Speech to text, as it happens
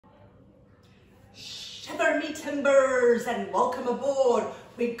me timbers and welcome aboard.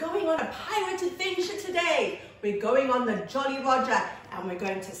 We're going on a pirate adventure today. We're going on the Jolly Roger and we're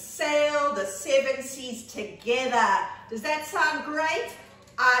going to sail the 7 seas together. Does that sound great?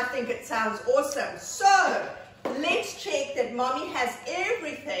 I think it sounds awesome. So let's check that mommy has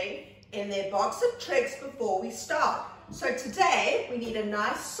everything in their box of tricks before we start. So today we need a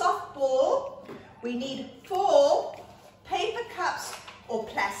nice soft ball. We need 4 paper cups or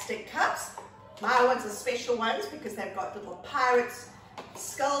plastic cups. My ones are special ones because they've got little pirates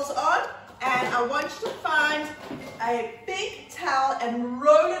skulls on. And I want you to find a big towel and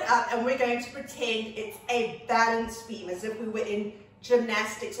roll it up, and we're going to pretend it's a balance beam as if we were in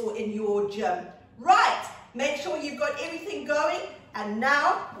gymnastics or in your gym. Right, make sure you've got everything going, and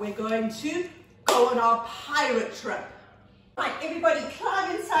now we're going to go on our pirate trip. Right, everybody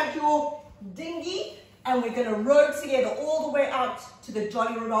climb inside your dinghy and we're going to row together all the way out to the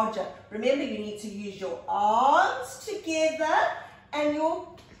Jolly Roger. Remember, you need to use your arms together and your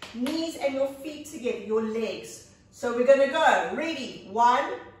knees and your feet together, your legs. So we're going to go. Ready?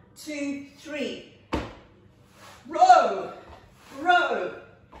 1, 2, 3. Row, row,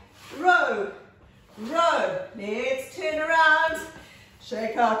 row, row. Let's turn around.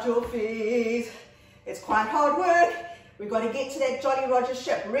 Shake out your feet. It's quite hard work. We've got to get to that Jolly Roger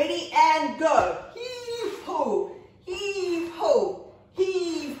ship. Ready and go. Heave ho, heave ho,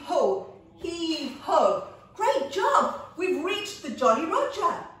 heave ho, heave ho. Great job. We've reached the Jolly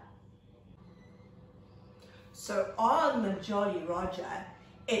Roger. So on the Jolly Roger,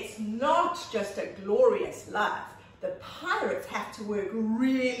 it's not just a glorious life. The pirates have to work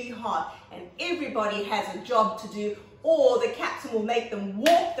really hard and everybody has a job to do, or the captain will make them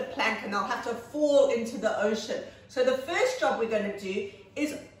walk the plank and they'll have to fall into the ocean. So the first job we're going to do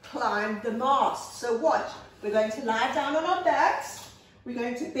is climb the mast. So watch, we're going to lie down on our backs, we're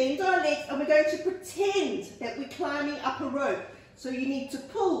going to bend our legs and we're going to pretend that we're climbing up a rope. So you need to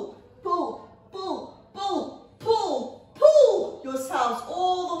pull, pull, pull, pull, pull, pull yourselves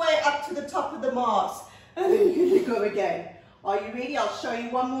all the way up to the top of the mast. And then you're going to go again. Are you ready? I'll show you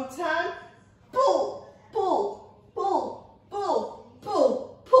one more time. Pull, pull, pull, pull,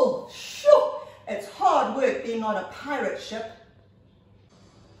 pull, pull. Shoo! It's hard work being on a pirate ship.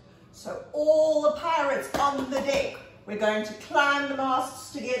 So all the pirates on the deck, we're going to climb the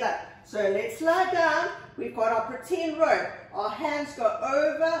masts together. So let's lie down. We've got our pretend rope. Our hands go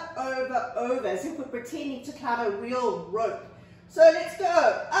over, over, over, as if we're pretending to climb a real rope. So let's go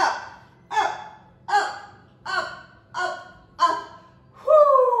up, up, up, up, up, up.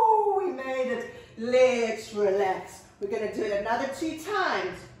 Whoo, we made it. Let's relax. We're going to do it another 2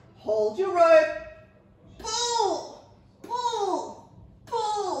 times. Hold your rope. Pull, pull,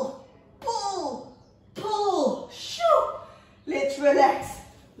 pull, pull, pull. Shoo. Let's relax.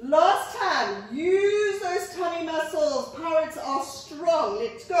 Last time, use those tummy muscles. Pirates are strong.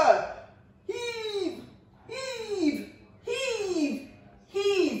 Let's go. Heave, heave, heave,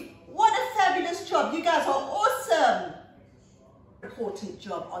 heave. What a fabulous job. You guys are awesome. Important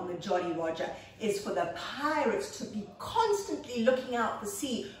job on the Jolly Roger is for the pirates to be constantly looking out the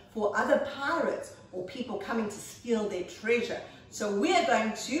sea for other pirates or people coming to steal their treasure. So we're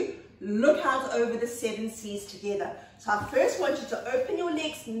going to look out over the 7 seas together. So I first want you to open your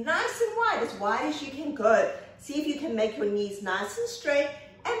legs nice and wide as you can go. See if you can make your knees nice and straight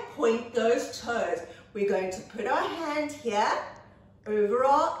and point those toes. We're going to put our hand here over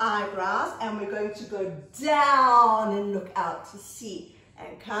our eyebrows and we're going to go down and look out to sea.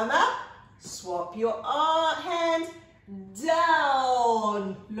 And come up, swap your hand,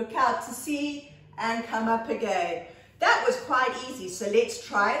 down, look out to sea and come up again. That was quite easy, so let's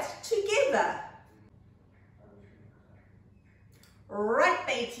try it together. Right,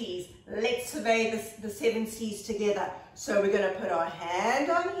 mateys, let's survey the 7 seas together. So we're going to put our hand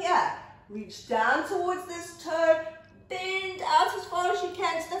on here, reach down towards this toe, bend out as far as you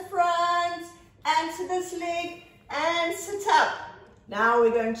can to the front and to this leg and sit up. Now we're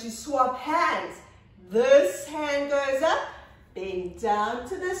going to swap hands. This hand goes up, bend down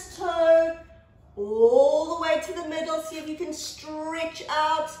to this toe, all the way to the middle. See if you can stretch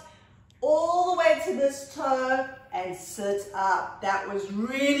out all the way to this toe and sit up. That was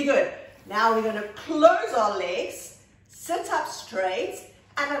really good. Now we're going to close our legs, sit up straight,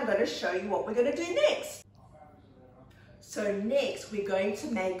 and I'm going to show you what we're going to do next. So next we're going to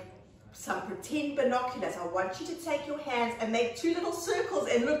make some pretend binoculars. I want you to take your hands and make 2 little circles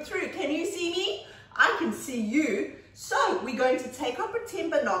and look through. Can you see me? I can see you. So we're going to take our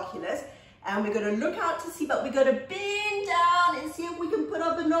pretend binoculars and we're going to look out to sea, but we're going to bend down and see if we can put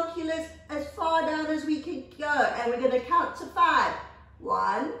our binoculars as far down as we can go. And we're going to count to 5.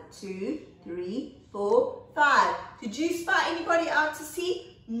 1, 2, 3, 4, 5. Did you spot anybody out to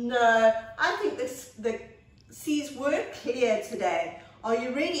sea? No, I think the seas weren't clear today. Are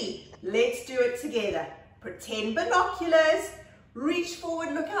you ready? Let's do it together. Pretend binoculars. Reach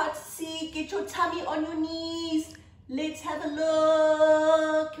forward, look out to sea. Get your tummy on your knees. Let's have a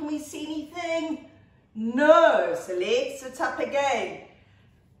look. Can we see anything? No, so let's sit up again.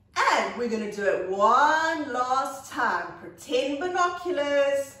 And we're going to do it one last time. Pretend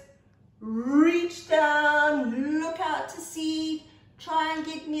binoculars. Reach down, look out to sea. Try and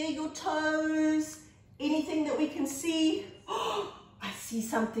get near your toes. Anything that we can see. Oh, I see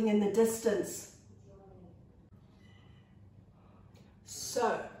something in the distance.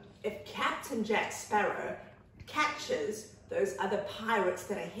 So, if Captain Jack Sparrow catches those other pirates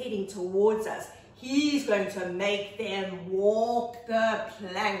that are heading towards us, he's going to make them walk the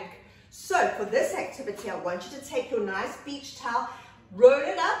plank. So for this activity, I want you to take your nice beach towel, roll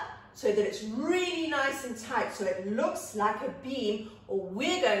it up so that it's really nice and tight so it looks like a beam, or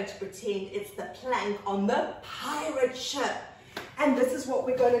we're going to pretend it's the plank on the pirate ship. And this is what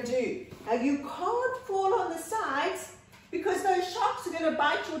we're going to do. Now you can't fall on the sides because those sharks are going to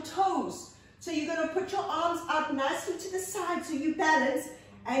bite your toes. So you're going to put your arms up nicely to the side so you balance,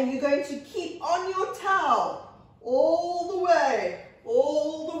 and you're going to keep on your towel all the way,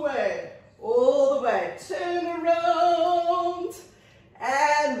 all the way, all the way. Turn around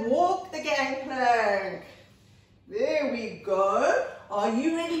and walk the gangplank. There we go. Are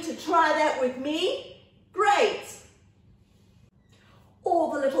you ready to try that with me? Great.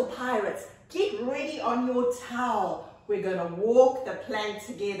 All the little pirates, get ready on your towel. We're going to walk the plank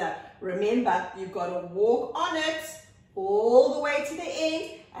together. Remember, you've got to walk on it all the way to the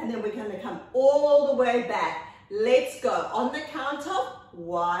end, and then we're going to come all the way back. Let's go. On the count of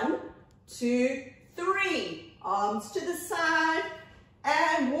 1, 2, 3. Arms to the side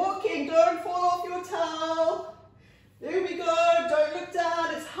and walking. Don't fall off your towel. There we go. Don't look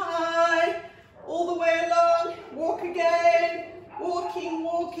down. It's high. All the way along. Walk again. Walking,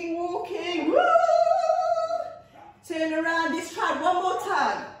 walking, walking. Woo! Turn around. Let's try it one more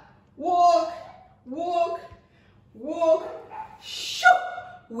time. Walk, walk, walk. Shoo!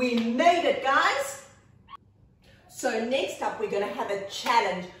 We made it, guys. So next up, we're going to have a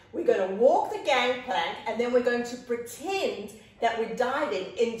challenge. We're going to walk the gangplank, and then we're going to pretend that we're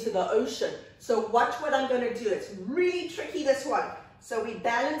diving into the ocean. So watch what I'm going to do. It's really tricky, this one. So we're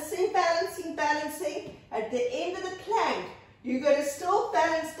balancing, balancing, balancing. At the end of the plank, you're going to still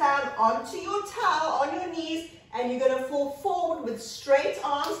balance down onto your towel on your knees, and you're going to fall forward with straight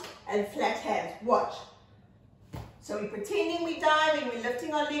arms and flat hands. Watch. So we're pretending we're diving, we're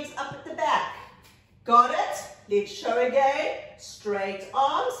lifting our legs up at the back. Got it? Let's show again. Straight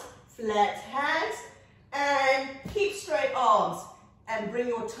arms, flat hands, and keep straight arms. And bring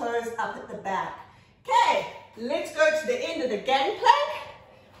your toes up at the back. Okay, let's go to the end of the gangplank.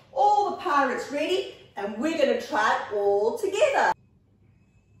 All the pirates ready, and we're going to try it all together.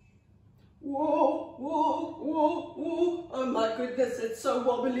 Whoa, whoa, whoa, whoa. Oh my goodness, it's so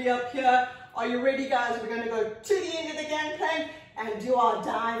wobbly up here. Are you ready, guys? We're going to go to the end of the gangplank and do our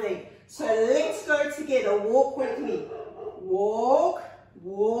diving. So let's go together. Walk with me. Walk,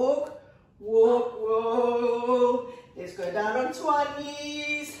 walk, walk, whoa. Let's go down onto our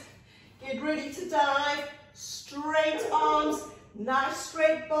knees. Get ready to dive. Straight arms, nice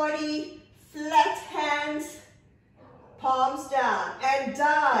straight body, flat hands, palms down, and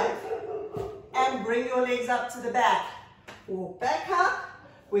dive. And bring your legs up to the back. Walk back up.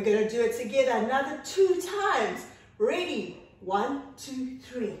 We're going to do it together another 2 times. Ready? 1, 2,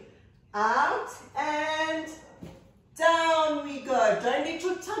 3. Out and down we go. Don't let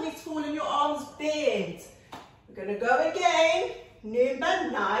your tummy fall and your arms bend. We're going to go again.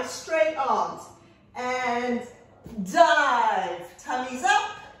 Remember, nice straight arms. And dive. Tummies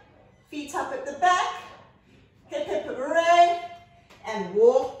up. Feet up at the back. Hip, hip, hooray. And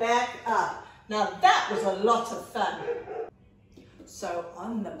walk back up. Now that was a lot of fun. So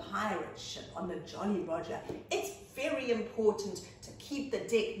on the pirate ship, on the Jolly Roger, it's very important to keep the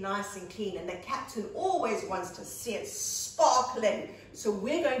deck nice and clean, and the captain always wants to see it sparkling. So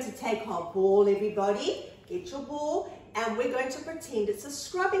we're going to take our ball, everybody. Get your ball, and we're going to pretend it's a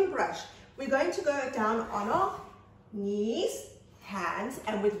scrubbing brush. We're going to go down on our knees, hands,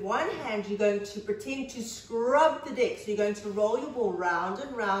 and with one hand you're going to pretend to scrub the deck. So you're going to roll your ball round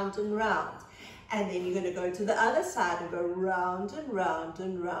and round and round. And then you're going to go to the other side and go round and round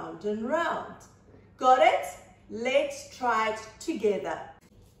and round and round. Got it? Let's try it together.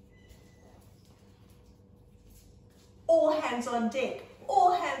 All hands on deck.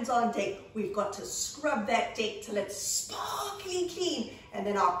 All hands on deck. We've got to scrub that deck till it's sparkly clean. And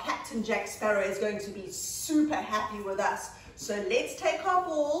then our Captain Jack Sparrow is going to be super happy with us. So let's take our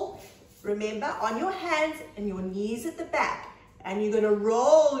ball, remember, on your hands and your knees at the back. And you're going to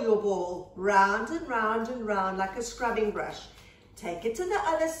roll your ball round and round and round like a scrubbing brush. Take it to the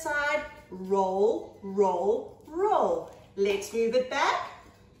other side, roll, roll, roll. Let's move it back.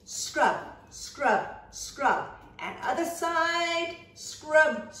 Scrub, scrub, scrub. And other side,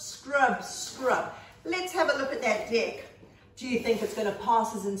 scrub, scrub, scrub. Let's have a look at that deck. Do you think it's going to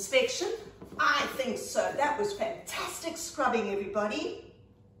pass its inspection? I think so. That was fantastic scrubbing, everybody.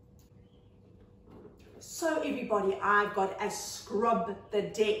 So everybody, I've got a scrub the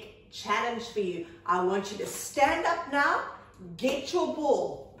deck challenge for you. I want you to stand up now, get your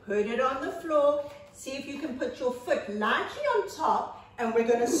ball, put it on the floor, see if you can put your foot lightly on top, and we're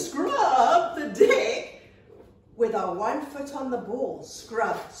going to scrub the deck with our one foot on the ball.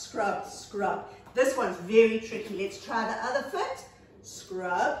 Scrub, scrub, scrub. This one's very tricky. Let's try the other foot.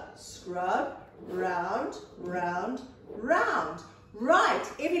 Scrub, scrub, round, round, round. Right,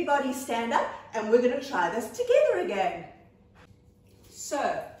 everybody stand up and we're going to try this together again.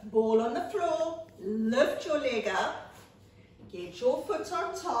 So, ball on the floor, lift your leg up, get your foot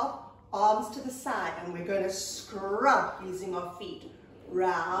on top, arms to the side, and we're going to scrub using our feet.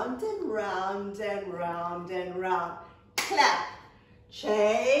 Round and round and round and round. Clap.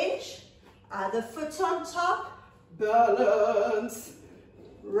 Change. Other foot on top. Balance.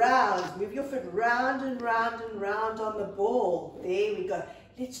 Round. Move your foot round and round and round on the ball. There we go.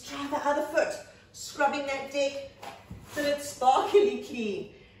 Let's try the other foot. Scrubbing that deck till it's sparkly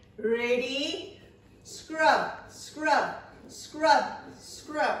clean. Ready? Scrub, scrub, scrub,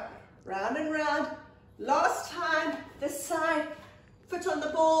 scrub. Round and round. Last time. This side. Foot on the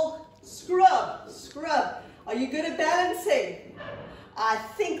ball. Scrub, scrub. Are you good at balancing? I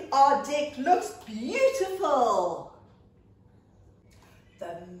think our deck looks beautiful.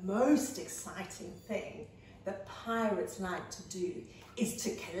 The most exciting thing the pirates like to do is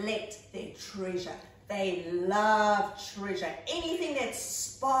to collect their treasure. They love treasure. Anything that's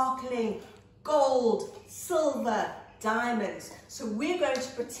sparkling, gold, silver, diamonds. So we're going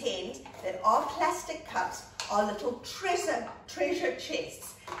to pretend that our plastic cups are little treasure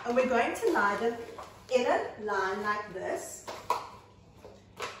chests. And we're going to lie them in a line like this.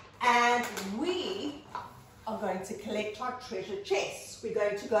 And we are going to collect our treasure chests. We're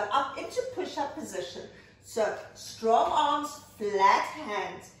going to go up into push-up position. So strong arms, flat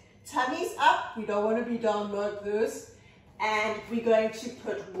hands, tummies up. We don't want to be down like this. And we're going to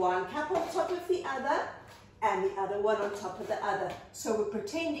put one cup on top of the other and the other one on top of the other. So we're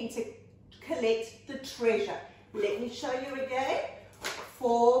pretending to collect the treasure. Let me show you again.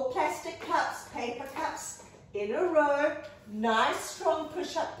 4 plastic cups, paper cups in a row. Nice strong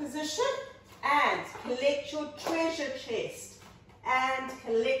push-up position. And collect your treasure chest. And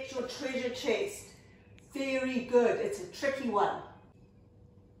collect your treasure chest. Very good. It's a tricky one.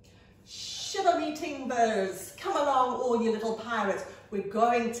 Shiver me timbers. Come along, all you little pirates. We're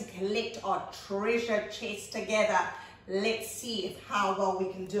going to collect our treasure chest together. Let's see how well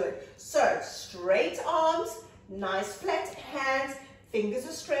we can do it. So, straight arms, nice flat hands, fingers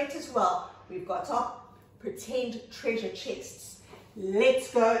are straight as well. We've got our pretend treasure chests.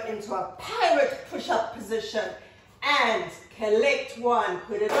 Let's go into a pirate push-up position and collect one.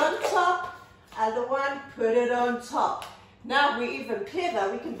 Put it on top, other one, put it on top. Now we're even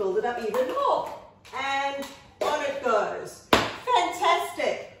clever, we can build it up even more. And on it goes.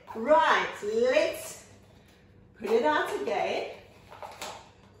 Fantastic. Right, let's put it out again.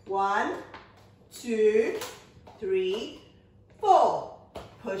 1, 2, 3, 4.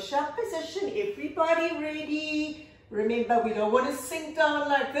 Push-up position. Everybody ready? Remember, we don't want to sink down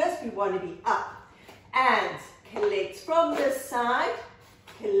like this. We want to be up. And collect from this side,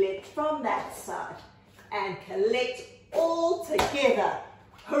 collect from that side, and collect all together.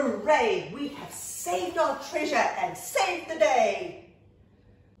 Hooray! We have saved our treasure and saved the day.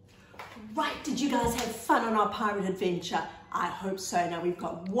 Right, did you guys have fun on our pirate adventure? I hope so. Now we've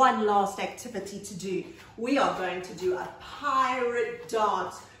got one last activity to do. We are going to do a pirate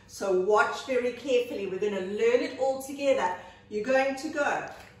dance. So watch very carefully. We're going to learn it all together. You're going to go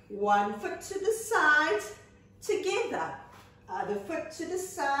 1 foot to the side, together. Other foot to the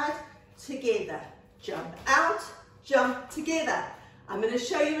side, together. Jump out, jump together. I'm going to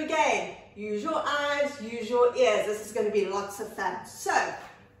show you again. Use your eyes, use your ears. This is going to be lots of fun. So,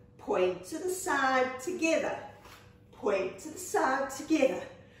 point to the side, together. Point to the side, together.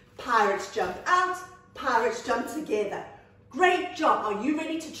 Pirates jump out, pirates jump together. Great job. Are you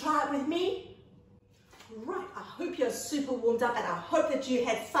ready to try it with me? Right, I hope you're super warmed up and I hope that you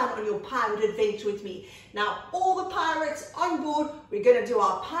had fun on your pirate adventure with me. Now, all the pirates on board, we're going to do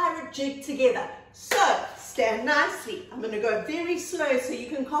our pirate jig together. So, stand nicely. I'm going to go very slow so you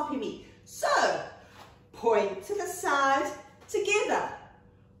can copy me. So, point to the side, together.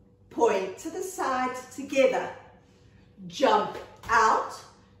 Point to the side, together. Jump out,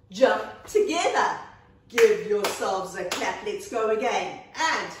 jump together. Give yourselves a clap. Let's go again.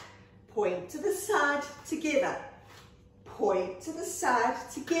 And point to the side, together. Point to the side,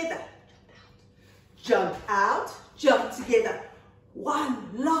 together. Jump out, jump together. One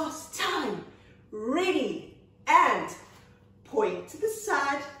last time. Ready, and point to the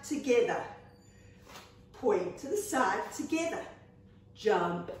side, together. Point to the side, together.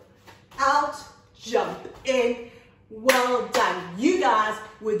 Jump out, jump in. Well done. You guys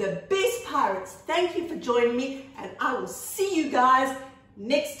were the best pirates. Thank you for joining me, and I will see you guys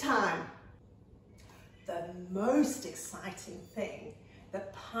next time. The most exciting thing the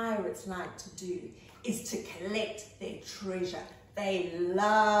pirates like to do is to collect their treasure. They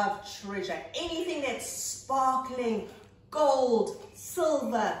love treasure. Anything that's sparkling, gold,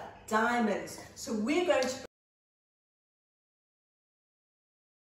 silver, diamonds. So we're going to